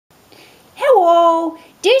Hello,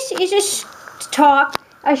 this is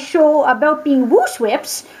a show about being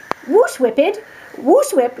wooswhipped,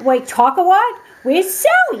 like talk a lot with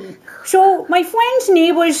Sally. So my friends,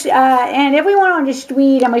 neighbors, and everyone on the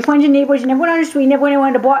street, and my friends and neighbors, and everyone on the street, and everyone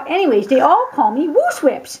on the block, anyways, they all call me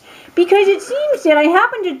wooswhips because it seems that I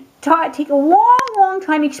happen to take a long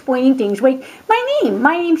time explaining things. Like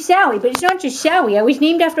my name's Sally, but it's not just Sally. I was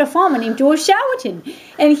named after a farmer named George Salatin,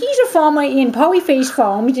 and he's a farmer in Polyface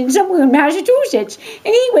Farms in somewhere in Massachusetts,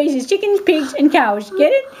 and he raises chickens, pigs, and cows.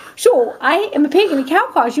 Get it? So I am a pig in a cow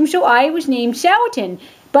costume, so I was named Salatin,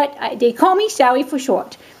 but they call me Sally for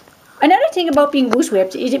short. Another thing about being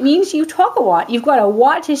wooswhipped is it means you talk a lot. You've got a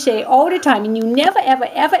lot to say all the time, and you never, ever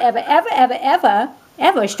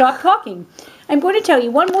stop talking. I'm going to tell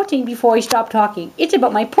you one more thing before I stop talking. It's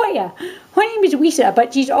about my player. Her name is Lisa,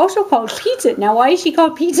 but she's also called Pizza. Now, why is she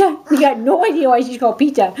called Pizza? We got no idea why she's called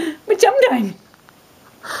Pizza. But sometimes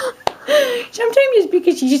it's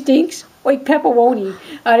because she stinks like pepperoni.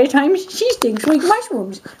 Other times she stinks like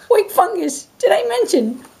mushrooms, like fungus. Did I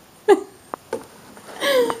mention?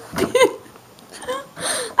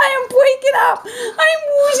 I am breaking up. I'm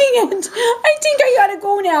losing it. I think I gotta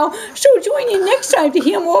go now. So join in next time to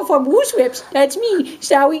hear more from Wooswhips. That's me,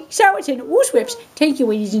 Sally Salatin, Wooswhips. Thank you,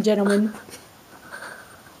 ladies and gentlemen.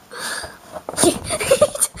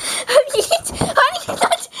 Hi,